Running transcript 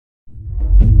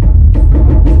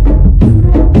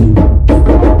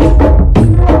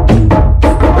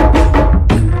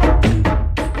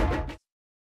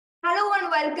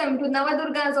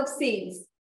Navdurgas of Sales.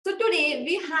 So today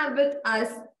we have with us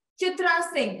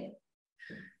Chitra Singh.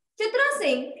 Chitra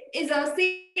Singh is a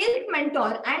sales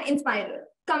mentor and inspirer,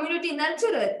 community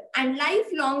nurturer, and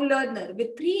lifelong learner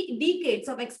with 3 decades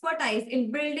of expertise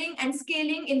in building and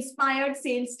scaling inspired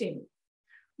sales team.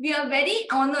 We are very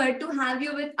honored to have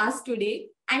you with us today,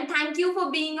 and thank you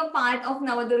for being a part of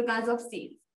Navdurgas of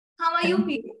Sales. How are you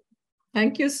feeling?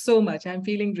 Thank you so much. I'm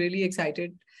feeling really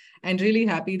excited and really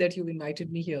happy that you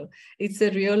invited me here. It's a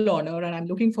real honor, and I'm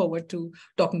looking forward to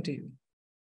talking to you.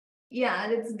 Yeah,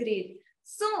 that's great.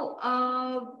 So,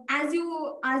 as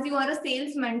you are a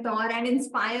sales mentor and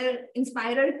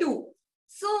inspirer too,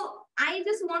 so I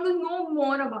just want to know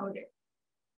more about it.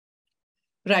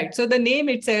 Right. So the name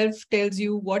itself tells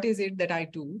you what is it that I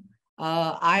do.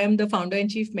 I am the founder and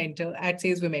chief mentor at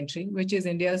SalesWomentering, which is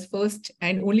India's first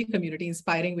and only community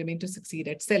inspiring women to succeed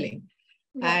at selling.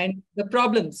 Yeah. And the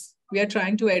problems we are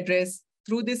trying to address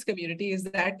through this community is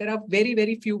that there are very,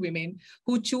 very few women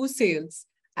who choose sales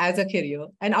as a career.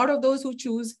 And out of those who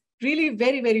choose, really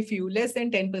very, very few, less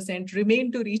than 10%,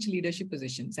 remain to reach leadership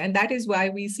positions. And that is why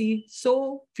we see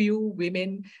so few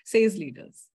women sales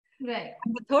leaders. Right.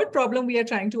 And the third problem we are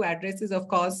trying to address is, of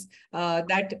course,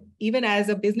 that even as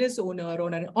a business owner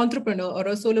or an entrepreneur or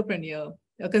a solopreneur,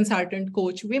 a consultant,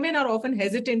 coach, women are often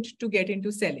hesitant to get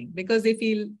into selling because they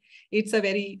feel it's a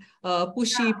very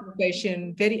pushy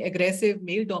profession, very aggressive,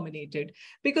 male-dominated.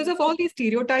 Because of all these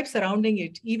stereotypes surrounding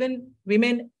it, even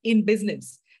women in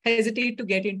business hesitate to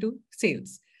get into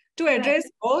sales. To address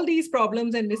all these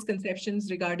problems and misconceptions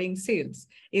regarding sales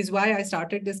is why I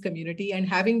started this community. And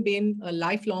having been a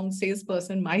lifelong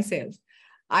salesperson myself,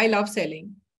 I love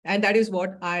selling. And that is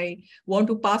what I want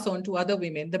to pass on to other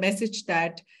women, the message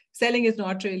that selling is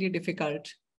not really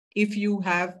difficult if you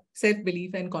have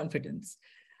self-belief and confidence.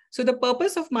 So the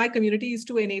purpose of my community is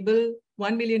to enable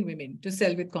 1 million women to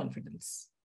sell with confidence.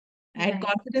 And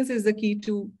confidence is the key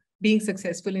to being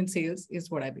successful in sales,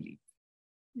 is what I believe.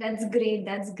 That's great.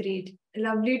 That's great.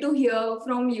 Lovely to hear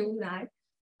from you that.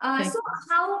 So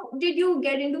how did you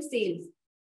get into sales?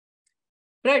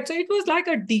 Right. So it was like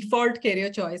a default career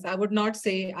choice. I would not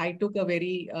say I took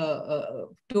a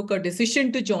took a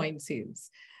decision to join sales.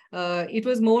 It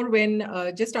was more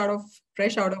when just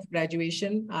fresh out of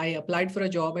graduation, I applied for a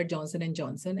job at Johnson &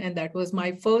 Johnson. And that was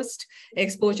my first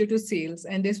exposure to sales.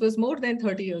 And this was more than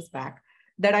 30 years back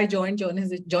that I joined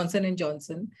Johnson &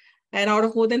 Johnson. And out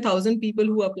of more than 1,000 people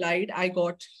who applied, I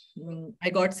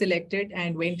got selected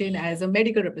and went in as a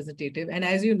medical representative. And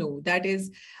as you know, that is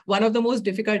one of the most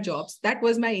difficult jobs. That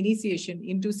was my initiation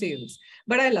into sales,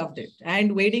 but I loved it.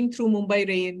 And wading through Mumbai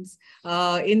rains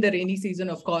in the rainy season,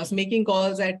 of course, making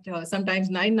calls at sometimes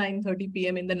 9:30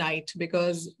 p.m. in the night,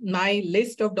 because my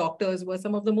list of doctors were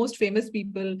some of the most famous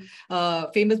people,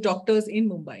 famous doctors in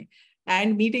Mumbai.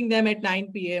 And meeting them at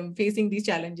 9 p.m., facing these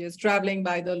challenges, traveling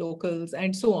by the locals,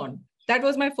 and so on. That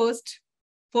was my first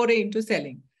foray into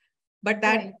selling. But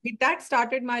that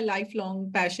started my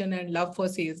lifelong passion and love for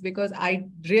sales, because I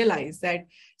realized that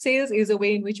sales is a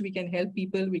way in which we can help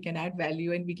people, we can add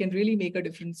value, and we can really make a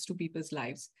difference to people's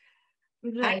lives.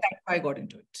 Right. And that's why I got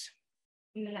into it.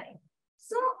 Right.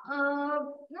 So,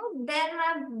 there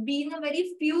have been a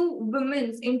very few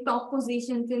women in top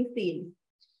positions in sales.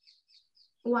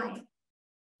 Why?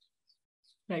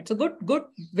 Right. So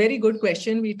very good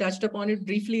question. We touched upon it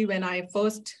briefly when I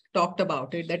first talked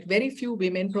about it, that very few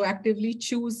women proactively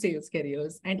choose sales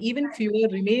careers, and even fewer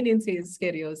remain in sales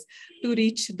careers to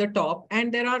reach the top.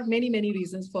 And there are many, many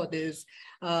reasons for this.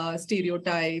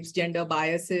 Stereotypes, gender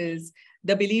biases,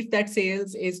 the belief that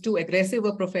sales is too aggressive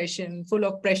a profession, full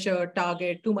of pressure,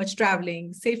 target, too much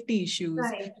traveling, safety issues.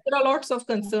 Right. There are lots of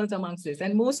concerns amongst this.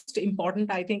 And most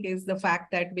important, I think, is the fact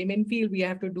that women feel we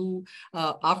have to do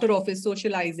after office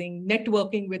socializing,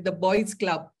 networking with the boys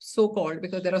club, so-called,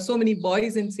 because there are so many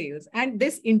boys in sales, and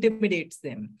this intimidates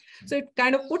them. So it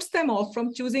kind of puts them off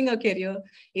from choosing a career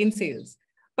in sales.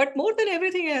 But more than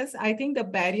everything else, I think the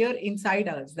barrier inside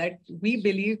us, that we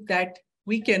believe that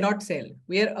we cannot sell.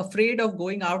 We are afraid of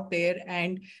going out there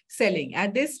and selling.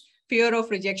 And this fear of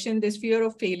rejection, this fear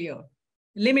of failure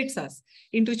limits us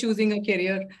into choosing a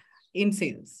career in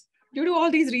sales. Due to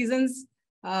all these reasons,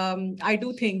 I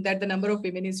do think that the number of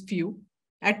women is few.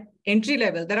 At entry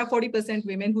level, there are 40%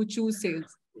 women who choose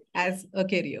sales as a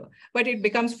career, but it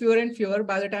becomes fewer and fewer.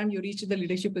 By the time you reach the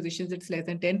leadership positions, it's less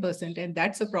than 10%. And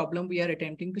that's a problem we are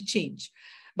attempting to change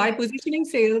by positioning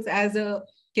sales as a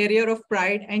career of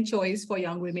pride and choice for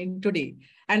young women today.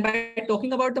 And by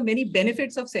talking about the many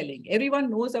benefits of selling, everyone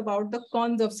knows about the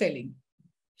cons of selling.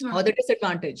 or the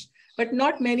disadvantage, but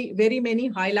not very many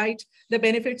highlight the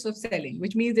benefits of selling,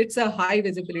 which means it's a high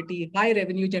visibility, high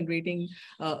revenue generating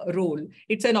role.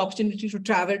 It's an opportunity to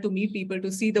travel, to meet people,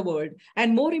 to see the world,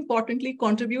 and more importantly,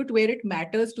 contribute where it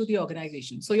matters to the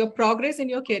organization. So your progress in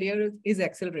your career is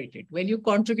accelerated. When you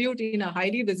contribute in a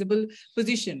highly visible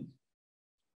position,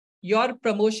 your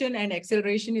promotion and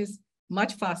acceleration is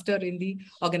much faster in the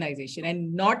organization.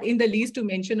 And not in the least to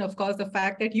mention, of course, the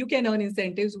fact that you can earn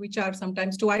incentives, which are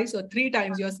sometimes twice or three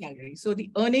times your salary. So the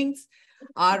earnings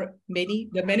are many,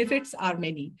 the benefits are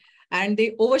many, and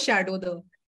they overshadow the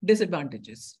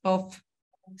disadvantages of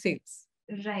sales.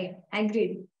 Right,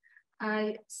 agreed.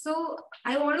 So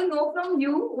I want to know from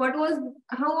you,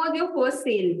 how was your first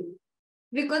sale?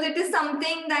 Because it is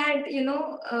something that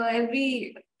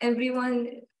everyone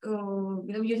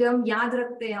ये जब हम याद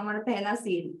रखते हैं हमारा पहला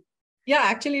sale. Yeah,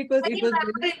 actually it was Very really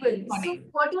memorable. funny. So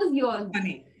what was yours?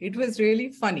 Funny. It was really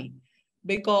funny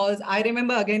because I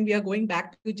remember, again, we are going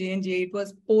back to J&J. It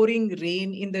was pouring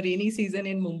rain in the rainy season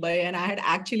in Mumbai, and I had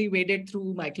actually waded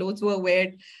through. My clothes were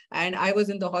wet, and I was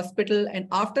in the hospital. And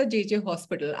after JJ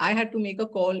Hospital, I had to make a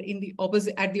call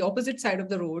at the opposite side of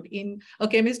the road in a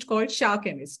chemist called Shah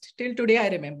Chemist. Till today, I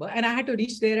remember, and I had to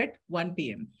reach there at 1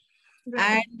 p.m.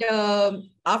 Right. And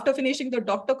after finishing the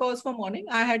doctor calls for morning,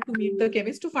 I had to meet the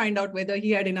chemist to find out whether he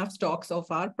had enough stocks of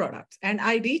our products. And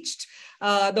I reached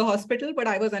the hospital, but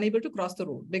I was unable to cross the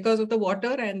road because of the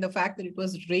water and the fact that it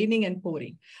was raining and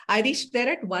pouring. I reached there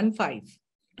at 1:05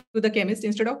 to the chemist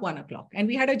instead of 1 o'clock. And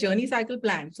we had a journey cycle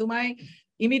plan. So my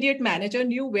immediate manager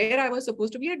knew where I was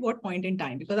supposed to be at what point in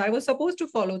time, because I was supposed to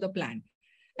follow the plan.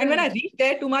 And when I reached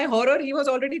there, to my horror, he was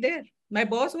already there. My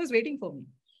boss was waiting for me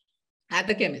at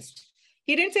the chemist.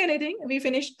 He didn't say anything. We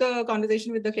finished the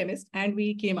conversation with the chemist and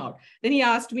we came out. Then he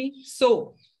asked me,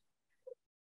 so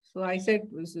I said,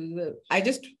 I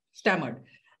just stammered.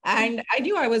 And I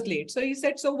knew I was late. So he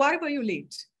said, so why were you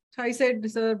late? So I said,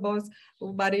 sir, boss,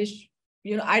 Barish,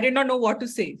 I did not know what to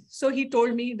say. So he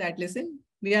told me that, listen,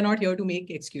 we are not here to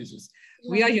make excuses.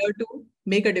 We are here to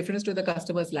make a difference to the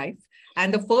customer's life.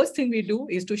 And the first thing we do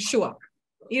is to show up.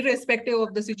 Irrespective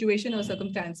of the situation or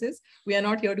circumstances, we are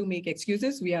not here to make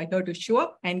excuses. We are here to show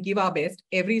up and give our best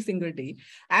every single day.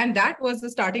 And that was the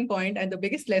starting point and the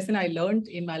biggest lesson I learned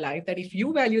in my life, that if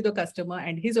you value the customer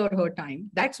and his or her time,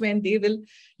 that's when they will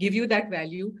give you that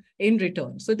value in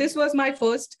return. So this was my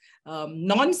first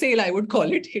non-sale, I would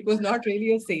call it. It was not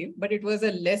really a sale, but it was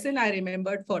a lesson I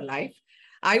remembered for life.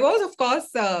 I was, of course,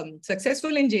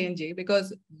 successful in J&J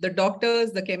because the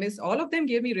doctors, the chemists, all of them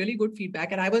gave me really good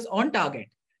feedback and I was on target.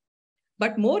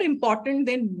 But more important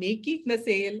than making the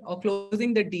sale or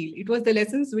closing the deal, it was the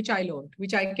lessons which I learned,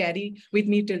 which I carry with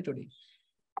me till today.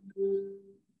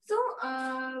 So,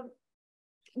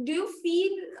 do you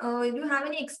feel you have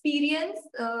any experience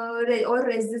or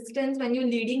resistance when you're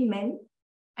leading men?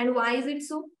 And why is it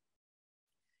so?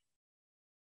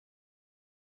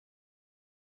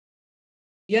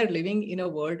 We are living in a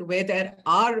world where there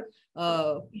are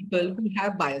people who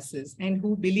have biases and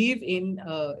who believe in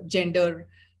gender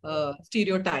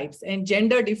stereotypes and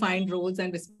gender defined roles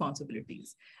and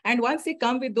responsibilities. And once they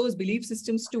come with those belief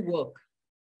systems to work,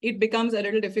 it becomes a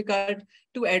little difficult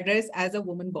to address as a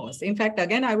woman boss. In fact,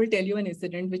 again, I will tell you an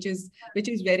incident which is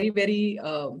very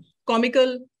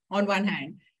comical on one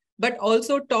hand, but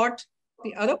also taught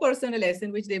the other person a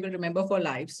lesson which they will remember for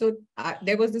life. So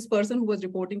there was this person who was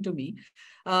reporting to me.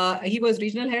 He was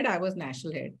regional head, I was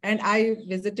national head. And I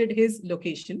visited his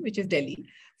location, which is Delhi,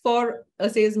 for a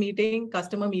sales meeting,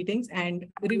 customer meetings, and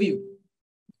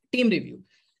team review.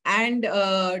 And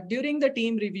during the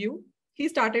team review, he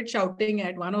started shouting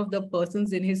at one of the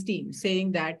persons in his team,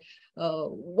 saying that,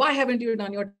 why haven't you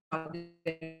done your target?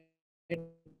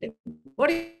 What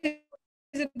is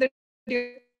it that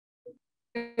you're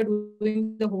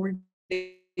doing the whole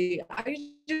day? Are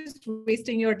you just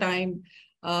wasting your time?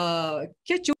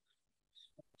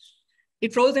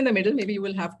 It froze in the middle. Maybe you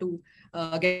will have to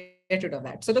get rid of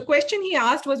that. So the question he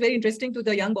asked was very interesting to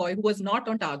the young boy who was not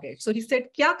on target. So he said,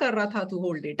 "Kya kar raha tha tu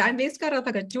whole day? Time waste kar raha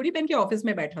tha kya? Chudi pen ke office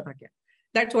mein baitha tha kya?"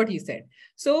 That's what he said.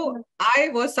 So I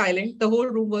was silent. The whole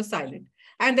room was silent.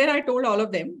 And then I told all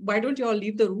of them, why don't you all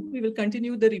leave the room? We will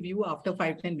continue the review after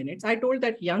 5-10 minutes. I told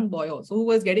that young boy also, who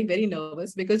was getting very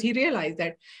nervous because he realized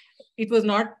that it was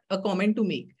not a comment to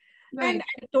make. Right. And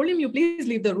I told him, you please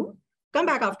leave the room. Come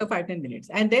back after 5-10 minutes.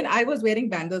 And then I was wearing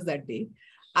bangles that day.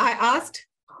 I asked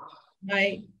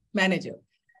my manager,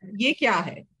 "Ye kya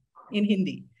hai?" in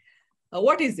Hindi.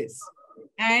 What is this?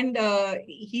 And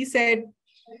he said,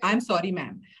 "I'm sorry,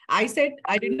 ma'am." I said,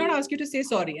 "I did not ask you to say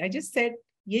sorry. I just said,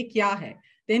 ye kya hai?"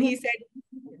 Then he said,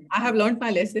 "I have learned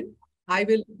my lesson. I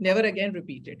will never again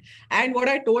repeat it. And what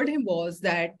I told him was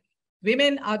that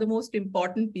women are the most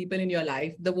important people in your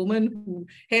life. The woman who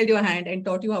held your hand and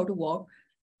taught you how to walk,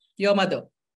 your mother.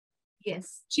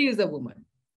 Yes. She is a woman.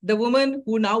 The woman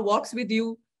who now walks with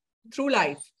you through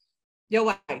life, your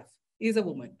wife, is a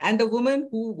woman. And the woman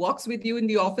who walks with you in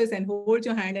the office and holds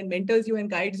your hand and mentors you and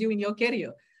guides you in your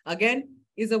career, again,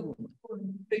 is a woman. So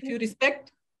if you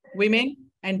respect women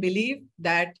and believe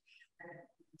that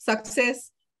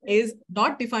success is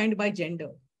not defined by gender,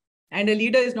 and a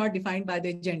leader is not defined by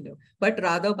their gender, but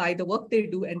rather by the work they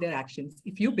do and their actions.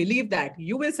 If you believe that,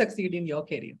 you will succeed in your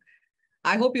career.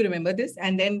 I hope you remember this.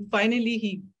 And then finally,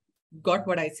 he got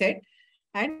what I said.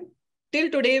 And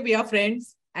till today, we are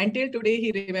friends. And till today,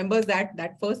 he remembers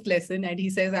that first lesson. And he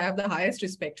says, I have the highest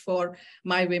respect for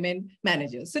my women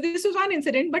managers. So this was one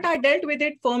incident, but I dealt with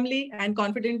it firmly and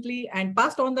confidently and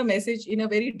passed on the message in a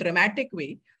very dramatic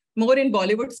way, more in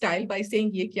Bollywood style, by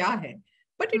saying, ye kya hai?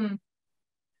 But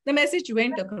the message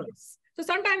went across. So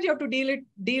sometimes you have to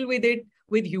deal with it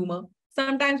with humor,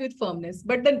 sometimes with firmness,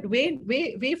 but the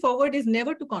way forward is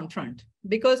never to confront,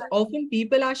 because often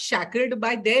people are shackled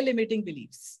by their limiting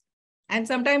beliefs. And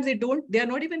sometimes they are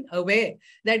not even aware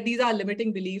that these are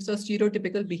limiting beliefs or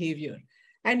stereotypical behavior.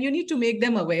 And you need to make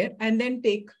them aware and then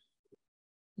take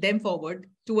them forward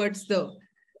towards the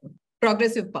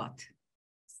progressive path.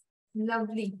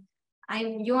 Lovely.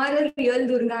 You are a real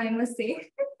Durga, I must say.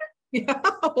 Yeah.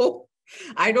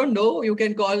 I don't know, you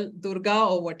can call Durga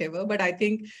or whatever, but I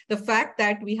think the fact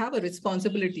that we have a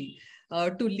responsibility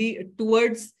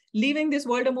towards leaving this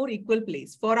world a more equal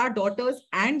place for our daughters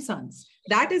and sons,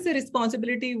 that is a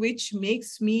responsibility which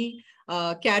makes me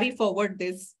carry forward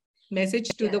this message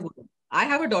to the world. I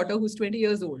have a daughter who's 20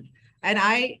 years old, and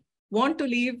I want to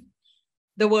leave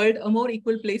the world a more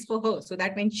equal place for her, so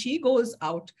that when she goes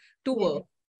out to work,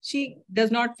 she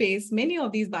does not face many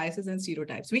of these biases and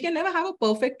stereotypes. We can never have a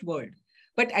perfect world,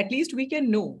 but at least we can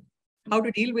know how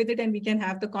to deal with it, and we can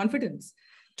have the confidence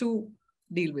to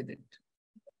deal with it.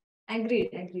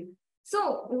 Agreed.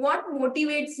 So what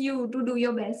motivates you to do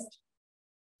your best?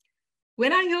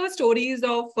 When I hear stories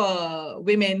of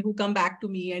women who come back to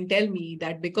me and tell me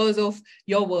that because of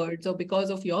your words or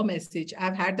because of your message,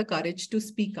 I've had the courage to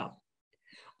speak up.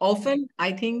 Often,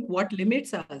 I think what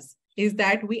limits us is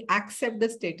that we accept the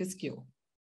status quo.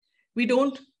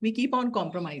 We keep on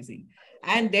compromising.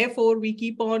 And therefore, we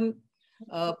keep on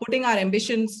putting our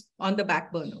ambitions on the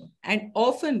back burner. And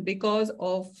often because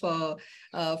of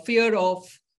fear of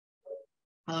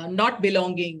not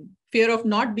belonging, fear of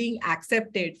not being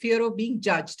accepted, fear of being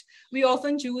judged, we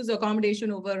often choose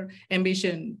accommodation over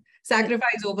ambition,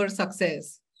 sacrifice over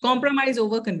success, compromise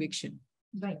over conviction.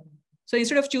 Right. So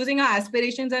instead of choosing our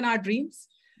aspirations and our dreams,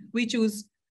 we choose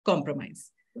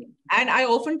compromise. And I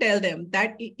often tell them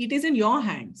that it is in your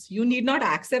hands. You need not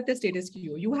accept the status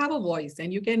quo. You have a voice,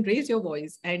 and you can raise your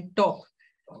voice and talk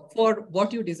for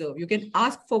what you deserve. You can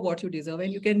ask for what you deserve,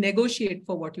 and you can negotiate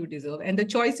for what you deserve. And the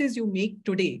choices you make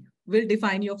today will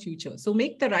define your future. So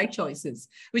make the right choices,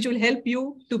 which will help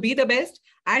you to be the best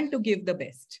and to give the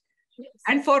best. Yes.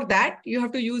 And for that, you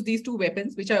have to use these two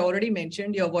weapons, which I already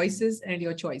mentioned, your voices and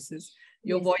your choices.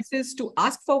 Your voices to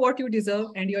ask for what you deserve,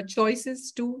 and your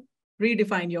choices to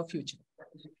redefine your future.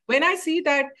 When I see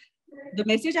that the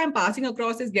message I'm passing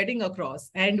across is getting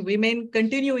across, and women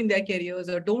continue in their careers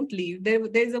or don't leave.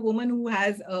 There's a woman who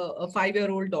has a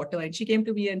 5-year-old daughter, and she came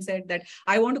to me and said that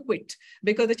I want to quit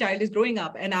because the child is growing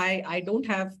up, and I don't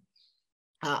have,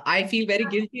 I feel very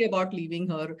guilty about leaving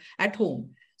her at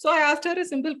home. So I asked her a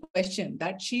simple question,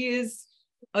 that she is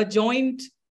a joint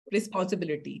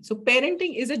responsibility. So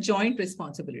parenting is a joint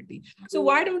responsibility. So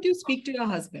why don't you speak to your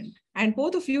husband, and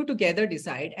both of you together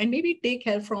decide, and maybe take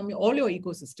help from all your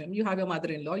ecosystem. You have your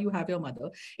mother-in-law, you have your mother.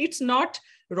 It's not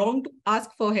wrong to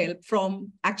ask for help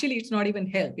from, actually, it's not even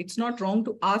help. It's not wrong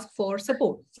to ask for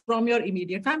support from your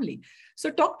immediate family. So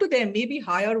talk to them, maybe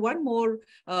hire one more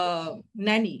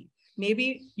nanny.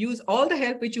 Maybe use all the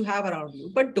help which you have around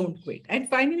you, but don't quit. And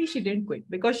finally, she didn't quit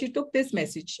because she took this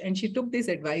message and she took this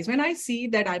advice. When I see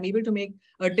that I'm able to make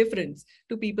a difference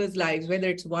to people's lives, whether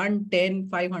it's 1, 10,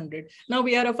 500, now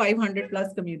we are a 500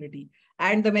 plus community.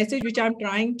 And the message which I'm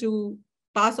trying to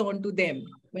pass on to them,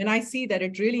 when I see that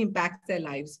it really impacts their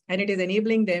lives and it is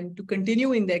enabling them to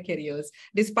continue in their careers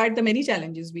despite the many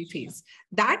challenges we face,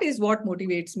 that is what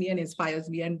motivates me and inspires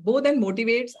me. And more than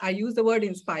motivates, I use the word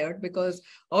inspired because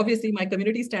obviously my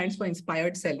community stands for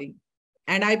inspired selling.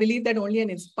 And I believe that only an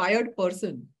inspired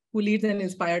person who leads an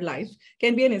inspired life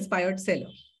can be an inspired seller.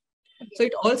 So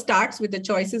it all starts with the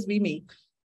choices we make,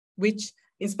 which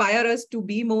inspire us to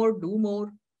be more, do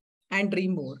more, and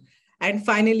dream more. And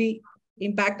finally,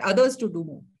 impact others to do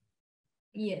more.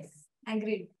 Yes,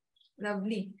 agreed.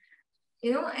 Lovely.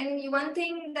 And one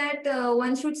thing that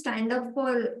one should stand up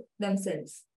for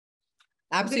themselves.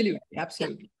 Absolutely, Yeah,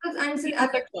 absolutely. because We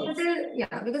have that choice.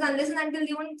 because unless and until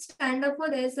you won't stand up for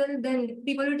themselves, then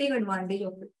people will take advantage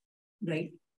of it.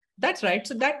 Right. That's right.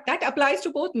 So that applies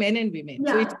to both men and women.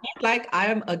 So it's Yeah. not like I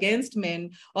am against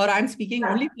men or I'm speaking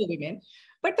only for women.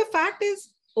 But the fact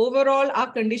is, overall,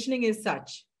 our conditioning is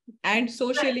such. And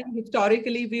socially,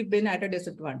 historically, we've been at a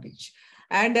disadvantage.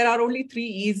 And there are only three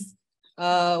E's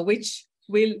which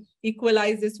will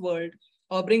equalize this world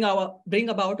or bring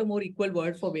about a more equal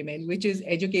world for women, which is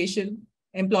education,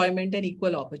 employment, and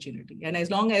equal opportunity. And as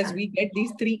long as we get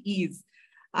these three E's,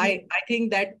 I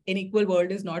think that an equal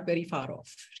world is not very far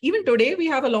off. Even today, we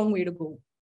have a long way to go.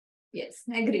 Yes,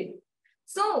 agreed.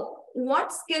 So,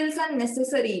 what skills are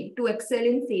necessary to excel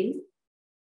in sales?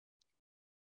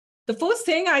 The first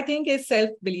thing I think is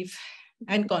self-belief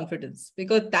and confidence,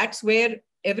 because that's where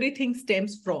everything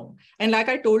stems from. And like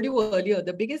I told you earlier,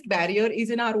 the biggest barrier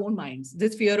is in our own minds.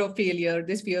 This fear of failure,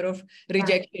 this fear of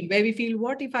rejection, where we feel,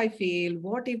 what if I fail?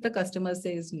 What if the customer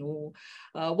says no?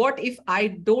 What if I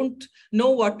don't know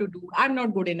what to do? I'm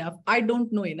not good enough. I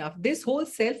don't know enough. This whole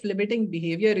self-limiting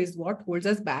behavior is what holds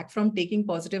us back from taking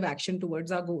positive action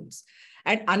towards our goals.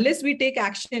 And unless we take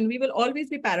action, we will always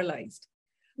be paralyzed.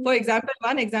 For example,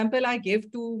 one example I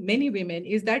give to many women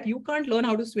is that you can't learn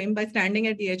how to swim by standing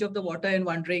at the edge of the water and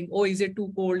wondering, oh, is it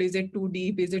too cold? Is it too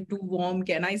deep? Is it too warm?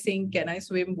 Can I sink? Can I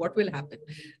swim? What will happen?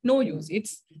 No use.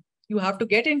 You have to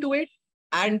get into it.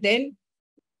 And then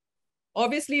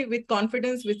obviously with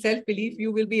confidence, with self-belief,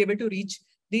 you will be able to reach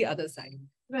the other side.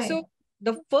 Right. So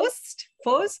the first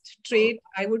trait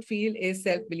I would feel is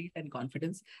self-belief and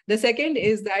confidence. The second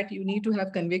is that you need to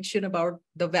have conviction about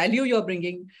the value you're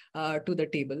bringing to the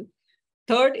table.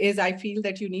 Third is I feel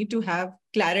that you need to have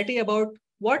clarity about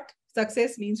what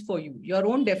success means for you, your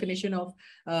own definition of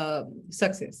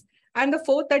success. And the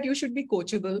fourth, that you should be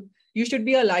coachable. You should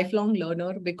be a lifelong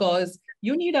learner, because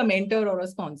you need a mentor or a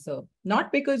sponsor,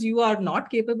 not because you are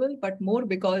not capable, but more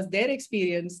because their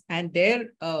experience and their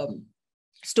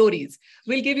stories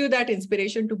will give you that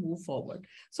inspiration to move forward.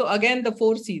 So again, the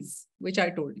 4 C's, which I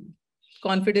told you: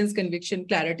 confidence, conviction,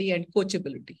 clarity, and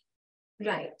coachability.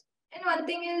 Right. And one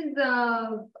thing is,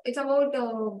 it's about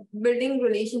building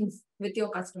relations with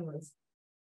your customers.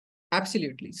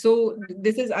 Absolutely. So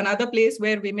this is another place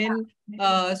where women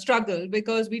struggle,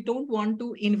 because we don't want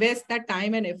to invest that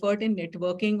time and effort in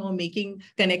networking or making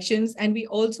connections. And we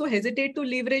also hesitate to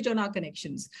leverage on our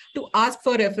connections, to ask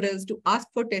for referrals, to ask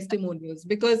for testimonials,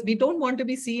 because we don't want to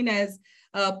be seen as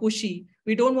pushy.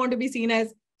 We don't want to be seen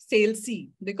as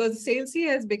salesy, because salesy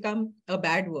has become a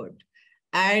bad word.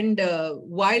 And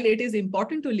while it is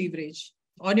important to leverage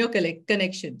on your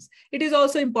connections, it is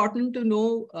also important to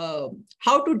know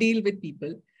how to deal with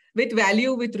people with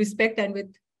value, with respect, and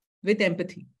with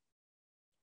empathy.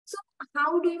 So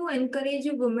how do you encourage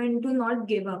a woman to not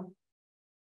give up?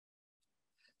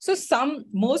 So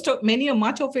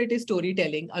much of it is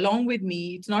storytelling. Along with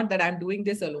me, it's not that I'm doing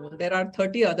this alone. There are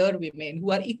 30 other women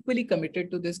who are equally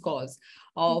committed to this cause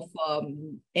of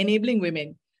enabling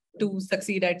women to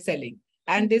succeed at selling.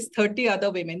 And these 30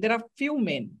 other women, there are few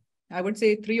men, I would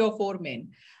say 3 or 4 men,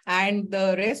 and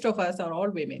the rest of us are all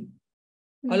women.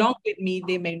 Along with me,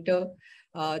 they mentor,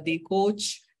 they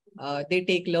coach, they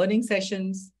take learning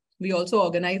sessions. We also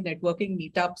organize networking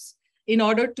meetups in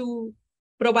order to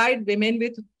provide women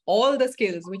with all the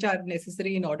skills which are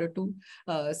necessary in order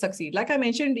to succeed. Like I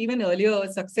mentioned even earlier,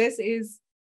 success is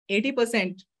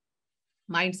 80%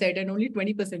 mindset and only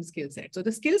 20% skill set. So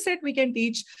the skill set we can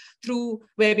teach through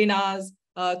webinars,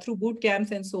 through boot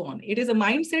camps and so on. It is a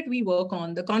mindset we work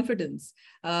on, the confidence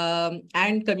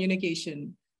and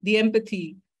communication, the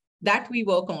empathy that we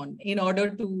work on in order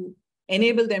to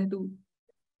enable them to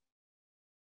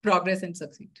progress and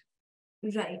succeed.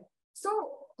 Right. So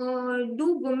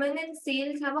do women in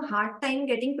sales have a hard time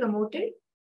getting promoted?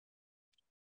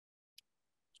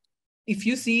 If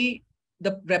you see,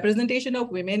 the representation of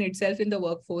women itself in the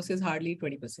workforce is hardly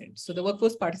 20%. So the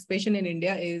workforce participation in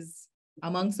India is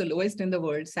amongst the lowest in the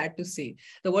world, sad to say.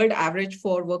 The world average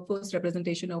for workforce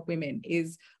representation of women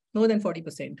is more than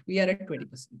 40%. We are at 20%.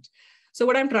 So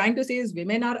what I'm trying to say is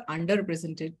women are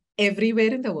underrepresented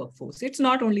everywhere in the workforce. It's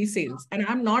not only sales. And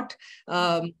I'm not,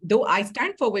 though I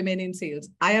stand for women in sales,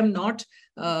 I am not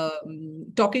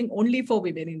talking only for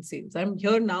women in sales. I'm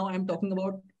here now, I'm talking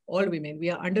about all women. We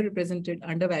are underrepresented,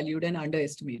 undervalued, and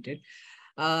underestimated.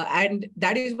 And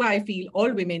that is why I feel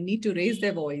all women need to raise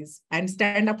their voice and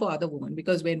stand up for other women,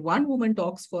 because when one woman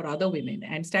talks for other women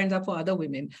and stands up for other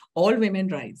women, all women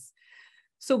rise.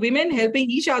 So women helping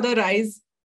each other rise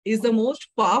is the most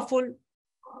powerful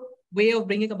way of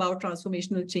bringing about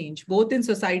transformational change, both in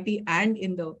society and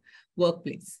in the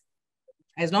workplace.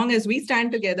 As long as we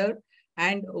stand together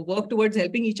and work towards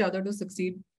helping each other to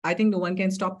succeed, I think no one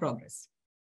can stop progress.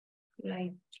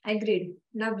 Right. Agreed.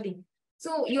 Lovely.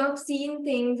 So you have seen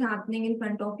things happening in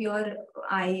front of your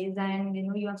eyes, and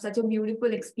you have such a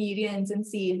beautiful experience in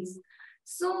sales.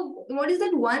 So what is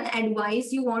that one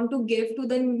advice you want to give to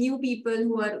the new people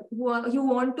who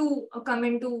want to come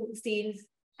into sales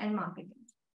and marketing?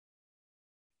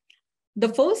 The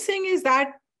first thing is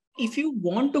that if you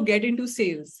want to get into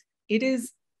sales,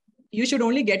 you should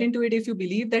only get into it if you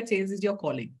believe that sales is your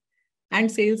calling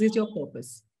and sales is your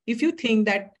purpose. If you think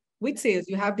that with sales,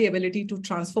 you have the ability to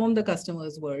transform the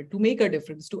customer's world, to make a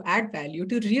difference, to add value,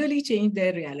 to really change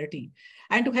their reality,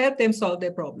 and to help them solve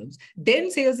their problems, then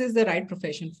sales is the right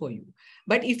profession for you.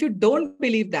 But if you don't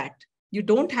believe that, you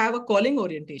don't have a calling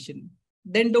orientation,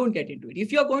 then don't get into it.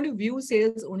 If you're going to view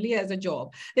sales only as a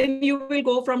job, then you will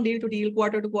go from deal to deal,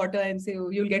 quarter to quarter, and say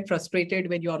you'll get frustrated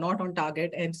when you're not on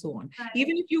target and so on. Right.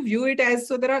 Even if you view it as,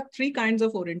 so there are three kinds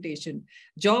of orientation: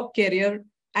 job, career,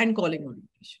 and calling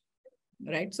orientation.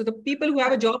 Right? So the people who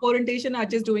have a job orientation are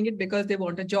just doing it because they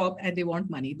want a job and they want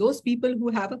money. Those people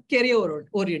who have a career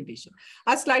orientation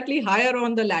are slightly higher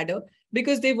on the ladder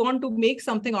because they want to make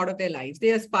something out of their lives.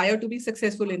 They aspire to be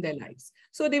successful in their lives.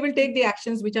 So they will take the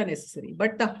actions which are necessary.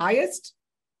 But the highest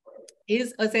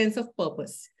is a sense of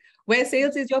purpose, where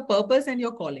sales is your purpose and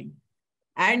your calling.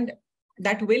 And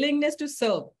that willingness to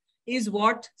serve is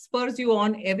what spurs you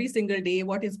on every single day,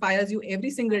 what inspires you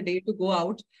every single day to go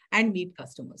out and meet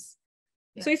customers.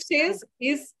 So if sales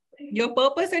is your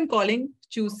purpose and calling,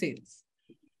 choose sales.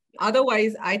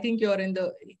 Otherwise, I think you're in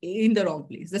the wrong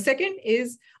place. The second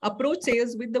is approach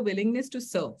sales with the willingness to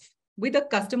serve, with a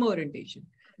customer orientation,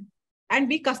 and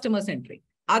be customer centric.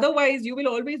 Otherwise, you will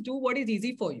always do what is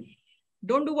easy for you.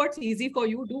 Don't do what's easy for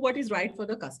you, do what is right for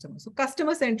the customer. So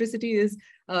customer centricity is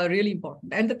really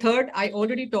important. And the third, I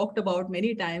already talked about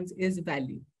many times, is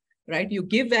value, right? You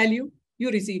give value,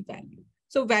 you receive value.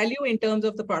 So value in terms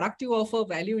of the product you offer,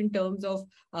 value in terms of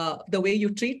the way you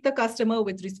treat the customer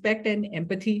with respect and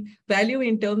empathy, value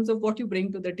in terms of what you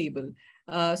bring to the table,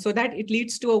 so that it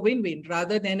leads to a win-win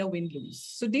rather than a win-lose.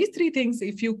 So these three things,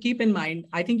 if you keep in mind,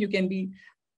 I think you can be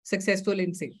successful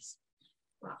in sales.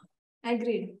 Wow.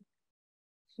 Agreed.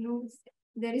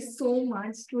 There is so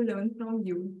much to learn from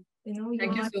you.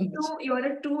 Thank you so much. You're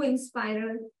a true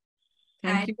inspirer.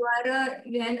 Thank you.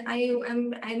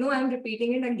 I know I'm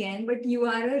repeating it again, but you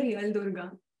are a real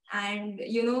Durga. And,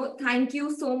 thank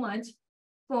you so much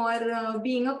for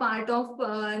being a part of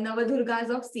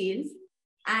Navdurgas of Sales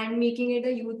and making it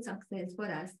a huge success for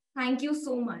us. Thank you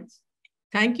so much.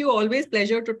 Thank you. Always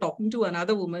pleasure to talking to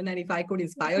another woman. And if I could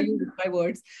inspire you with my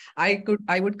words, I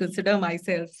would consider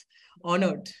myself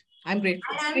honored. I'm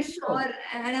grateful.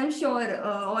 And I'm sure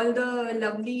all the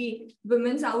lovely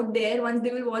women out there, once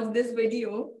they will watch this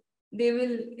video, they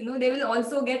will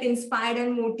also get inspired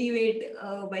and motivated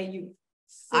by you.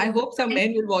 So, I hope some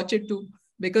men will watch it too,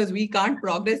 because we can't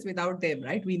progress without them,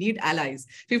 right? We need allies.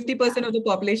 50% of the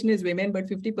population is women, but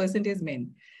 50% is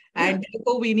men. And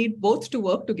therefore, we need both to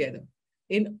work together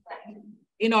in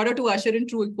order to usher in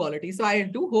true equality. So I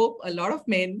do hope a lot of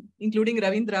men, including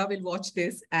Ravindra, will watch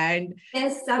this, and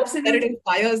yes, absolutely, it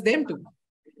inspires them too.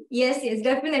 Yes,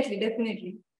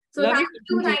 definitely. So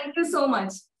thank you so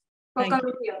much for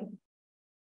coming here.